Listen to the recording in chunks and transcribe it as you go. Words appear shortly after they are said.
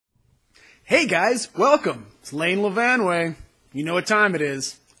Hey guys, welcome. It's Layne LaVanway. You know what time it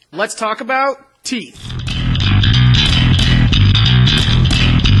is. Let's talk about teeth.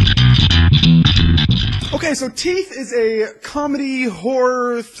 Okay, so Teeth is a comedy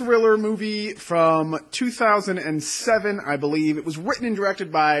horror thriller movie from 2007, I believe. It was written and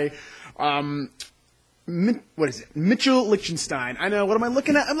directed by Mitchell Lichtenstein. I know, what am I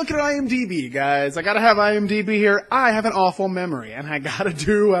looking at? I'm looking at IMDb, guys. I gotta have IMDb here. I have an awful memory, and I gotta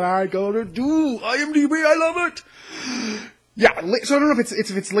do what I gotta do. IMDb, I love it! Yeah, so I don't know if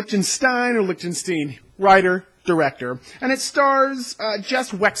it's Lichtenstein or Lichtenstein. Writer, director. And it stars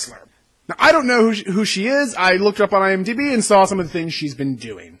Jess Weixler. Now, I don't know who she is. I looked her up on IMDb and saw some of the things she's been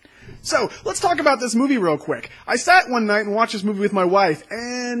doing. So, let's talk about this movie real quick. I sat one night and watched this movie with my wife,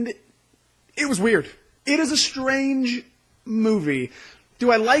 and it was weird. It is a strange movie.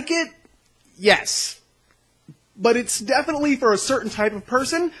 Do I like it? Yes. But it's definitely for a certain type of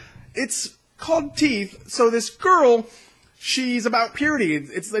person. It's called Teeth. So this girl, she's about purity.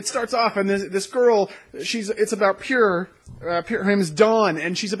 It starts off, and this girl, it's about her name is Dawn,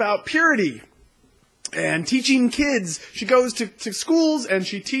 and she's about purity. And teaching kids. She goes to schools, and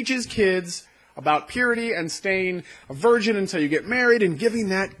she teaches kids about purity and staying a virgin until you get married and giving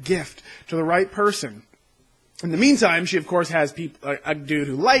that gift to the right person. In the meantime, she of course has a dude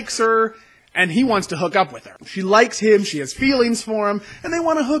who likes her, and he wants to hook up with her. She likes him, she has feelings for him, and they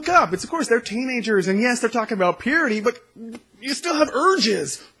want to hook up. It's of course, they're teenagers, and yes, they're talking about purity, but you still have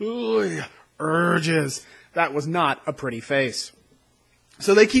urges. Ugh, urges. That was not a pretty face.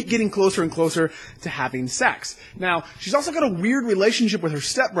 So they keep getting closer and closer to having sex. Now, she's also got a weird relationship with her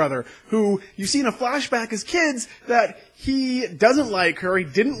stepbrother, who you see in a flashback as kids that he doesn't like her, he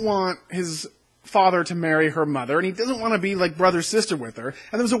didn't want his father to marry her mother, and he doesn't want to be like brother-sister with her.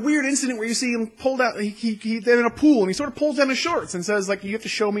 And there was a weird incident where you see him pulled out, they're in a pool, and he sort of pulls down his shorts and says, like, you have to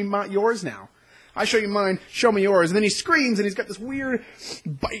show me yours now. I show you mine, show me yours. And then he screams, and he's got this weird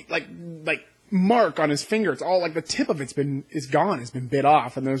bite, like mark on his finger. It's all like the tip of it's been bit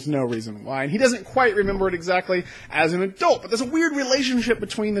off, and there's no reason why. And he doesn't quite remember it exactly as an adult, but there's a weird relationship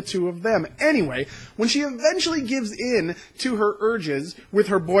between the two of them. Anyway, when she eventually gives in to her urges with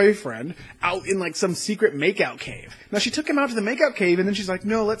her boyfriend out in like some secret makeout cave. Now she took him out to the makeout cave, and then she's like,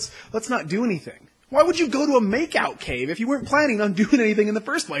 no, let's not do anything. Why would you go to a makeout cave if you weren't planning on doing anything in the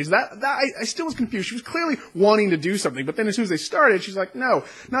first place? I still was confused. She was clearly wanting to do something, but then as soon as they started, she's like, no,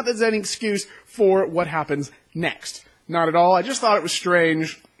 not that there's any excuse for what happens next. Not at all. I just thought it was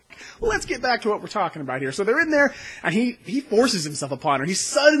strange. Well, let's get back to what we're talking about here. So they're in there, and he forces himself upon her.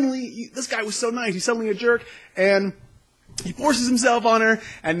 This guy was so nice. He's suddenly a jerk, and he forces himself on her,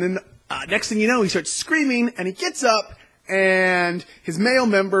 and then next thing you know, he starts screaming, and he gets up, and his male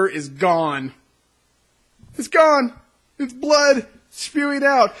member is gone. It's gone. It's blood spewing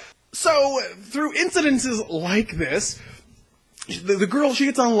out. So, through incidences like this, the girl, she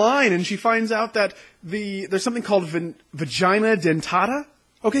gets online and she finds out that there's something called vagina dentata,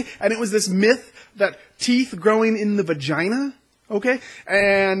 okay? And it was this myth that teeth growing in the vagina, okay?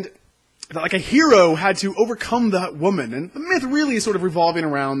 And like a hero had to overcome that woman. And the myth really is sort of revolving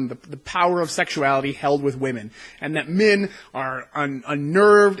around the power of sexuality held with women. And that men are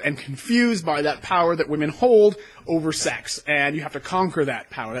unnerved and confused by that power that women hold over sex. And you have to conquer that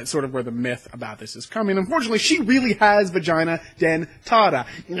power. That's sort of where the myth about this is coming. Unfortunately, she really has vagina dentata.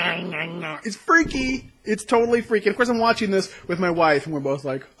 It's freaky. It's totally freaky. Of course, I'm watching this with my wife, and we're both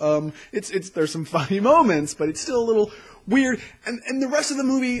like, there's some funny moments, but it's still a little weird. And the rest of the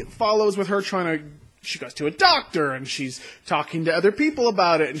movie follows with her she goes to a doctor, and she's talking to other people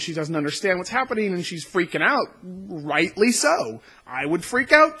about it, and she doesn't understand what's happening, and she's freaking out. Rightly so. I would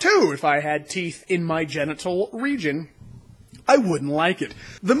freak out too if I had teeth in my genital region. I wouldn't like it.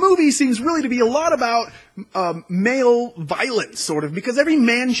 The movie seems really to be a lot about male violence, sort of, because every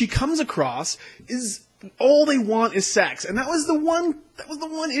man she comes across all they want is sex. And that was the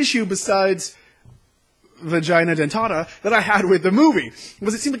one issue besides vagina dentata that I had with the movie.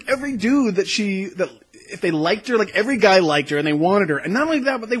 Was it seemed like every dude that if they liked her, like every guy liked her and they wanted her. And not only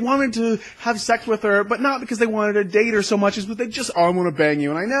that, but they wanted to have sex with her, but not because they wanted to date her so much as they just, I want to bang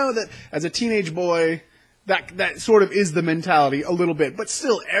you. And I know that as a teenage boy, that sort of is the mentality a little bit. But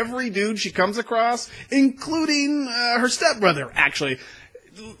still, every dude she comes across, including her stepbrother, actually,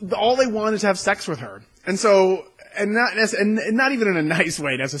 all they want is to have sex with her. And so, and not even in a nice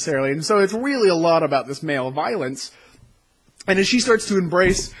way necessarily. And so it's really a lot about this male violence. And as she starts to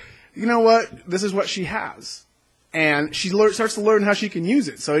embrace, you know what, this is what she has. And she starts to learn how she can use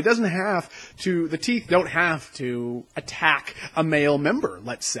it. So the teeth don't have to attack a male member,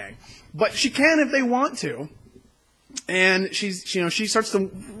 let's say. But she can if they want to. And she starts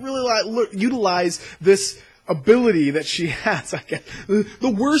to really utilize this ability that she has. I guess the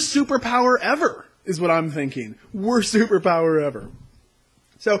worst superpower ever is what I'm thinking. Worst superpower ever.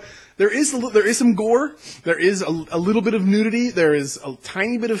 So there is some gore. There is a little bit of nudity. There is a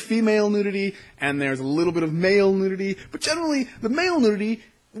tiny bit of female nudity, and there's a little bit of male nudity. But generally, the male nudity,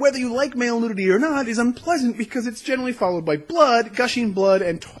 whether you like male nudity or not, is unpleasant because it's generally followed by blood, gushing blood,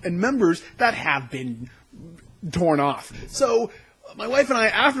 and members that have been torn off. So my wife and I,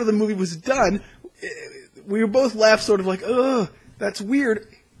 after the movie was done, we were both left sort of like, ugh, that's weird.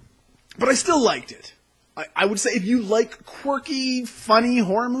 But I still liked it. I would say if you like quirky, funny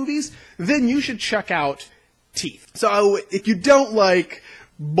horror movies, then you should check out Teeth. So if you don't like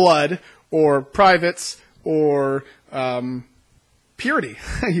blood or privates or purity,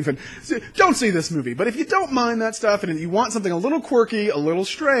 even, don't see this movie. But if you don't mind that stuff and if you want something a little quirky, a little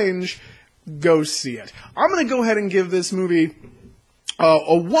strange, go see it. I'm going to go ahead and give this movie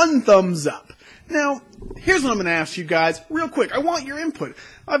a 1 thumbs up. Now, here's what I'm going to ask you guys real quick. I want your input.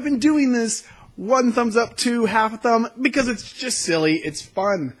 I've been doing this 1 thumbs up, 2, half a thumb, because it's just silly, it's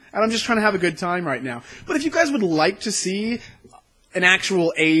fun, and I'm just trying to have a good time right now. But if you guys would like to see an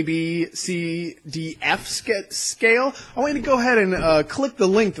actual A, B, C, D, F scale, I want you to go ahead and click the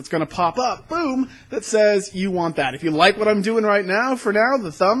link that's going to pop up, boom, that says you want that. If you like what I'm doing right now, for now, the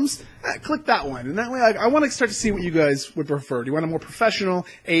thumbs, click that one. And that way, I want to start to see what you guys would prefer. Do you want a more professional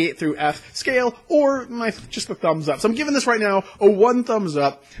A through F scale, or just a thumbs up? So I'm giving this right now a 1 thumbs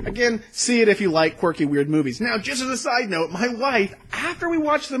up. Again, see it if you like quirky, weird movies. Now, just as a side note, my wife, after we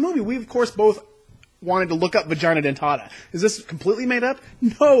watched the movie, we, of course, both wanted to look up vagina dentata. Is this completely made up?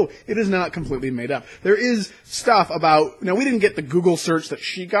 No, it is not completely made up. There is stuff about, now we didn't get the Google search that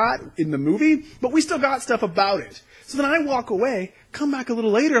she got in the movie, but we still got stuff about it. So then I walk away, come back a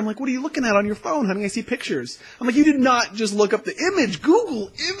little later, I'm like, what are you looking at on your phone, honey? I see pictures. I'm like, you did not just look up the image,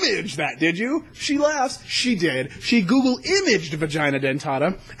 Google image that, did you? She laughs, she did. She Google imaged vagina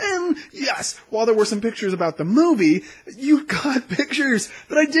dentata, and yes, while there were some pictures about the movie, you got pictures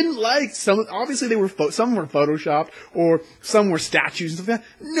that I didn't like. Some, obviously they were, some were photoshopped, or some were statues and stuff like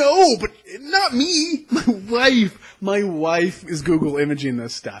that. No, but not me, my wife is Google imaging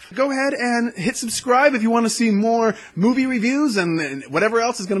this stuff. Go ahead and hit subscribe if you want to see more movie reviews and whatever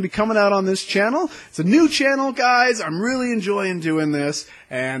else is going to be coming out on this channel. It's a new channel, guys. I'm really enjoying doing this,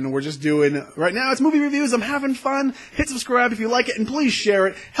 and we're just doing, right now it's movie reviews. I'm having fun. Hit subscribe if you like it, and please share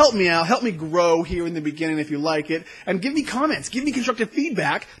it. Help me out. Help me grow here in the beginning if you like it, and give me comments. Give me constructive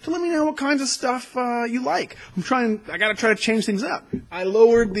feedback to let me know what kinds of stuff you like. I gotta try to change things up. I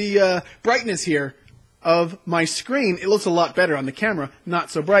lowered the brightness here of my screen. It looks a lot better on the camera, not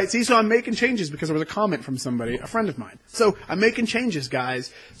so bright. See, so I'm making changes because there was a comment from somebody, a friend of mine. So I'm making changes,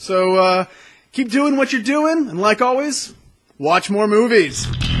 guys. So keep doing what you're doing, and like always, watch more movies.